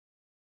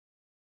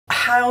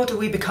how do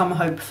we become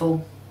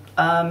hopeful?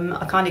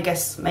 I kind of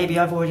guess maybe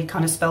I've already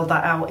kind of spelled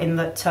that out in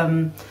that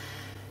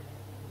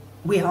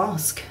we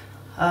ask.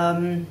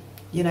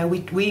 You know,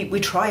 we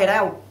try it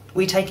out.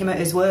 We take him at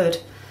his word.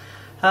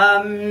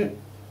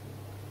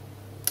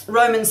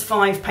 Romans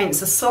 5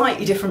 paints a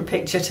slightly different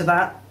picture to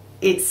that.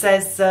 It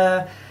says,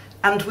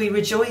 and we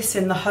rejoice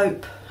in the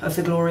hope of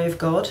the glory of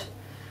God.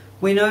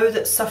 We know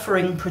that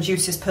suffering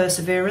produces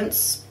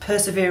perseverance,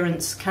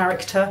 perseverance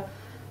character,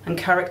 and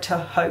character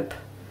hope.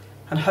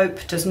 And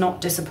hope does not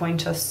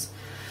disappoint us.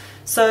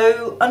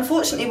 So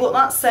unfortunately what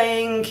that's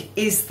saying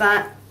is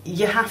that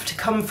you have to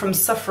come from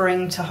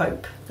suffering to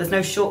hope. There's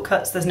no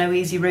shortcuts, there's no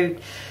easy route.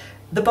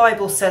 The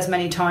Bible says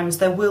many times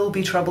there will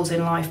be troubles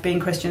in life. Being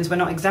Christians, we're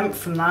not exempt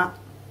from that,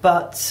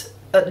 but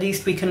at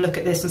least we can look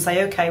at this and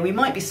say, okay, we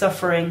might be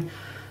suffering,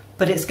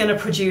 but it's going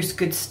to produce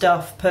good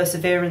stuff,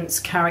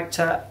 perseverance,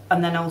 character,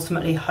 and then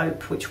ultimately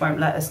hope, which won't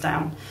let us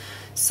down.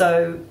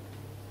 So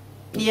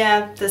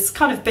yeah, there's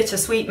kind of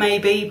bittersweet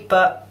maybe,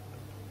 but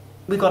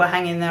we've got to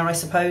hang in there, I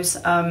suppose,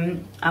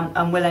 and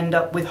we'll end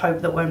up with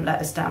hope that won't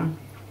let us down.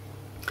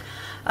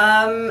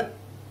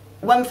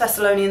 1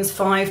 Thessalonians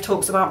 5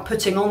 talks about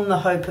putting on the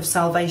hope of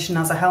salvation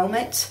as a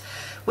helmet,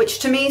 which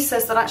to me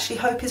says that actually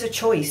hope is a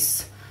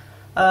choice.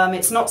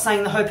 It's not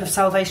saying the hope of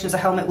salvation as a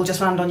helmet will just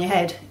land on your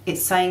head.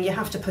 It's saying you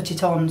have to put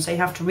it on, so you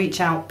have to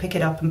reach out, pick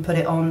it up and put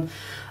it on.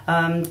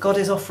 God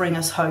is offering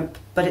us hope,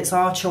 but it's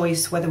our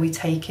choice whether we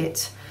take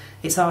it.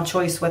 It's our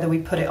choice whether we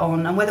put it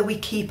on and whether we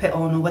keep it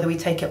on or whether we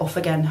take it off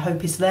again.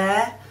 Hope is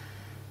there,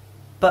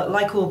 but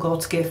like all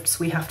God's gifts,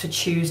 we have to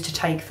choose to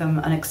take them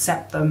and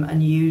accept them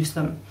and use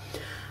them.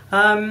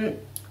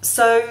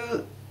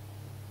 So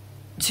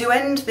to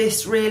end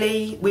this,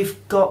 really,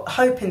 we've got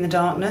hope in the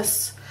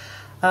darkness.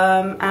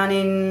 And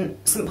in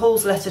St.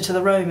 Paul's letter to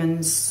the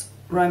Romans,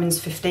 Romans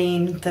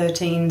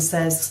 15:13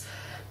 says,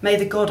 "May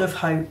the God of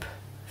hope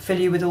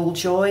fill you with all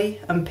joy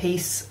and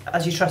peace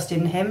as you trust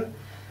in him,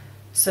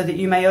 so that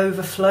you may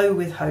overflow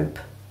with hope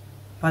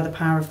by the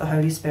power of the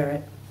Holy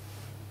Spirit."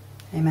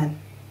 Amen.